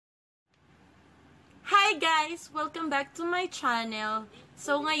Hi guys! Welcome back to my channel.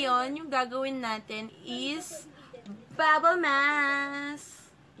 So ngayon, yung gagawin natin is bubble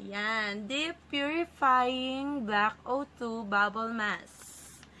mask. Yan, deep purifying black O2 bubble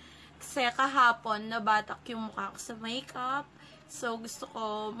mask. Kasi kahapon nabatak yung mukha ko sa makeup. So gusto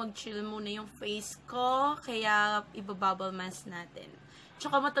ko mag-chill muna yung face ko, kaya iba-bubble mask natin.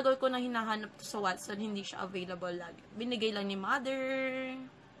 Tsaka matagal ko na hinahanap to sa Watson, hindi siya available lagi. Binigay lang ni mother.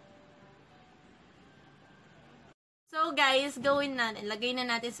 So guys, gawin natin. Lagay na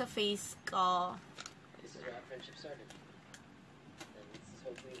natin sa face ko. This is where our friendship started. And this is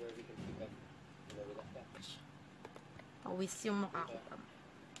hopefully where we can pick up where we left off. Pawis yung mukha ko pa.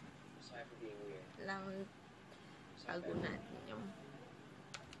 Sorry for being weird. Lang tago natin yung...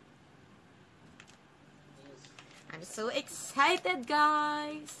 I'm so excited,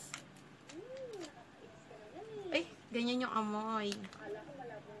 guys! Ay, ganyan yung amoy.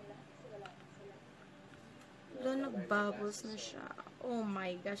 Wala, nag-bubbles na siya. Oh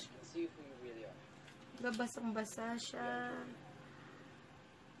my gosh. Babasang-basa siya.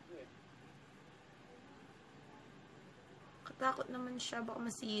 Katakot naman siya. Baka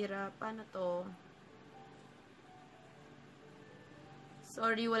masira. Paano to?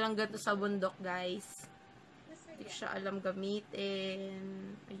 Sorry, walang ganito sa bundok, guys. Hindi ko siya alam gamitin.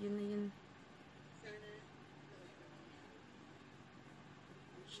 Ayun na yun.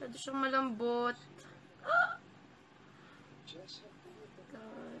 Masyado siyang malambot. Gosh.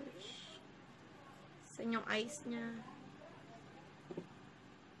 Saan yung eyes niya?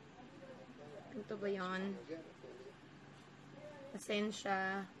 Ito ba yun?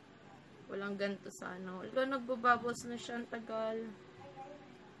 Pasensya. Walang ganito sa ano. Wala, nagbabubbles na siya. Ang tagal.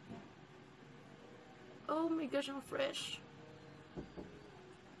 Oh my gosh, ang fresh.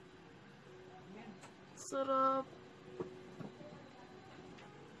 Sarap.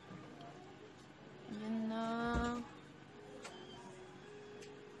 Yan na.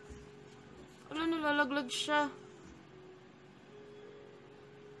 Wala, nalalaglag siya.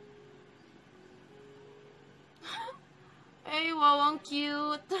 Ay, wow, ang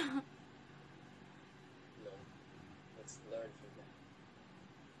cute. No. Let's learn from that.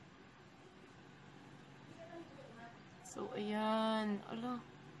 So, ayan. Ala.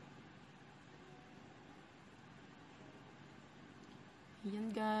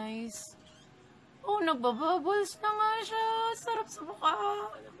 Ayan, guys. Oh, nagbabubbles na nga siya. Sarap sa mukha.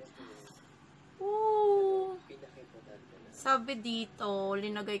 Ooh. Sabi dito,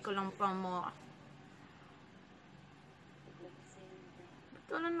 linagay ko lang pa mo. Ba't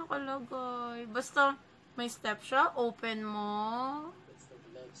wala nakalagay? Basta, may step siya. Open mo.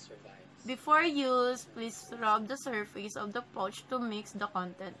 Before use, please rub the surface of the pouch to mix the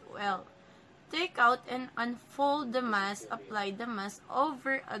content well. Take out and unfold the mask. Apply the mask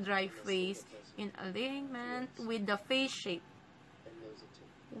over a dry face in alignment with the face shape.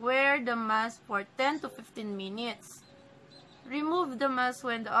 Wear the mask for 10 to 15 minutes. Remove the mask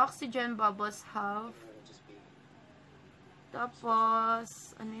when the oxygen bubbles have.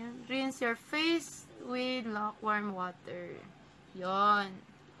 Tapos, ano yan? Rinse your face with lukewarm water. Yon.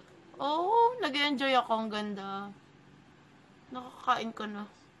 Oh, nag-enjoy ako. Ang ganda. Nakakain ko na.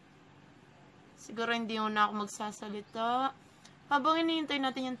 Siguro hindi mo na ako magsasalita. Habang hinihintay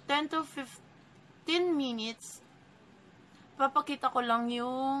natin yung 10 to 15 minutes, papakita ko lang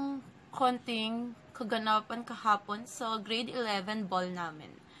yung konting kaganapan kahapon sa grade 11 ball namin.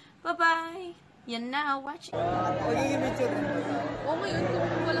 Bye-bye! Yan na, watch it! Magiging picture. Oo, ngayon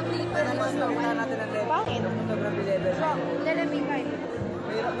kung walang paper. Ano mas nakuha natin ang level? Bakit? Sobrang level. Lalamig kayo.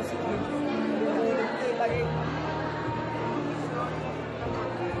 Mahirap na security. Ulit ko eh. Lagi.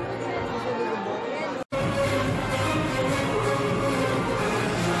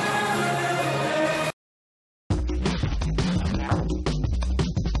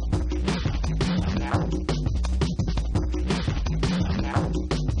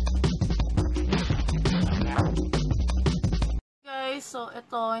 So,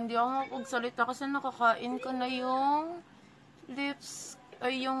 ito, hindi ako makapagsalita kasi nakakain ko na yung lips,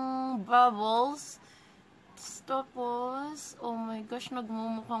 ay yung bubbles. Tapos, oh my gosh,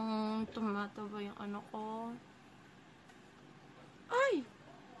 nagmumukhang tumataba yung ano ko. Ay!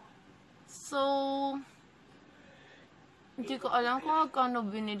 So, hindi ko alam kung magkano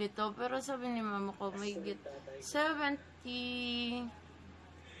binili to, pero sabi ni mama ko, may get 70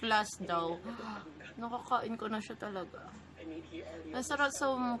 plus daw. Nakakain ko na siya talaga. Nasarap sa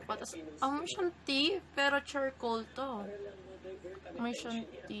mukha. Tapos, may siyang tea, pero charcoal to. May siyang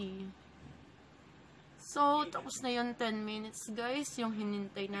tea. So, tapos na yun 10 minutes, guys. Yung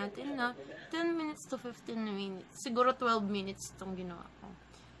hinintay natin na 10 minutes to 15 minutes. Siguro 12 minutes itong ginawa ko.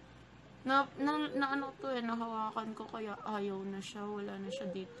 Na ano to eh, nahawakan ko kaya ayaw na siya. Wala na siya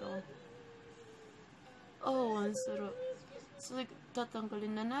dito. Oh, ang sarap. So, like,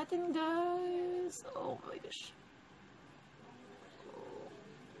 tatanggalin na natin, guys. Oh my gosh.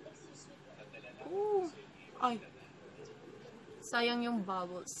 Oh. Ay. Sayang yung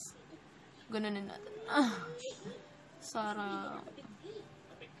bubbles. Ganunin natin.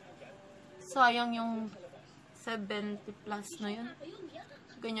 Sayang yung 70 plus na yun.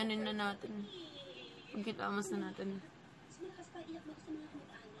 Ganyanin na natin. Pagkitamas na natin.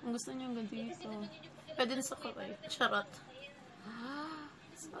 Ang gusto niyo hanggang dito. Pwede na sa kamay. Charot.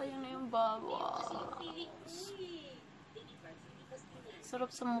 Sayang na yung bubbles. Sarap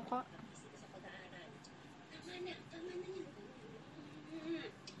sa mukha.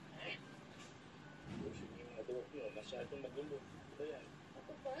 Masyadong magulo. Ito yan.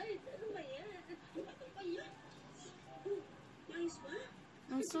 Ako ba? Ano ba yan? Ako ba yan? Maayos ba?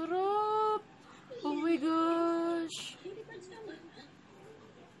 Ang sarap! Oh my gosh! Hindi pa naman.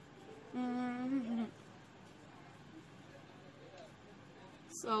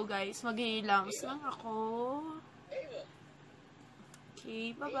 So guys, mag-hilams lang ako.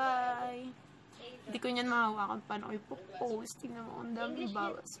 Okay, bye-bye! Hindi ko niyan mahawakan paano ko ipopost. Tingnan mo, ang daming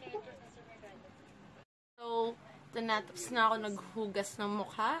bawas po. So, natapos na ako naghugas ng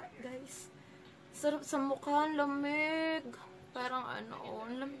mukha, guys. Sarap sa mukha, ang lamig. Parang ano,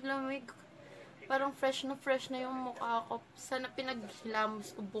 lamig. Parang fresh na yung mukha ko. Sana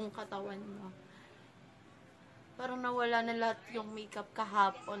pinaghilamos ko buong katawan mo. Parang nawala na lahat yung makeup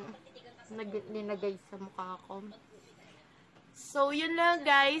kahapon. Linagay sa mukha ko. So, yun lang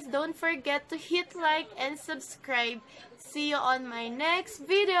guys. Don't forget to hit like and subscribe. See you on my next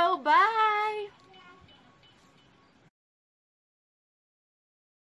video. Bye!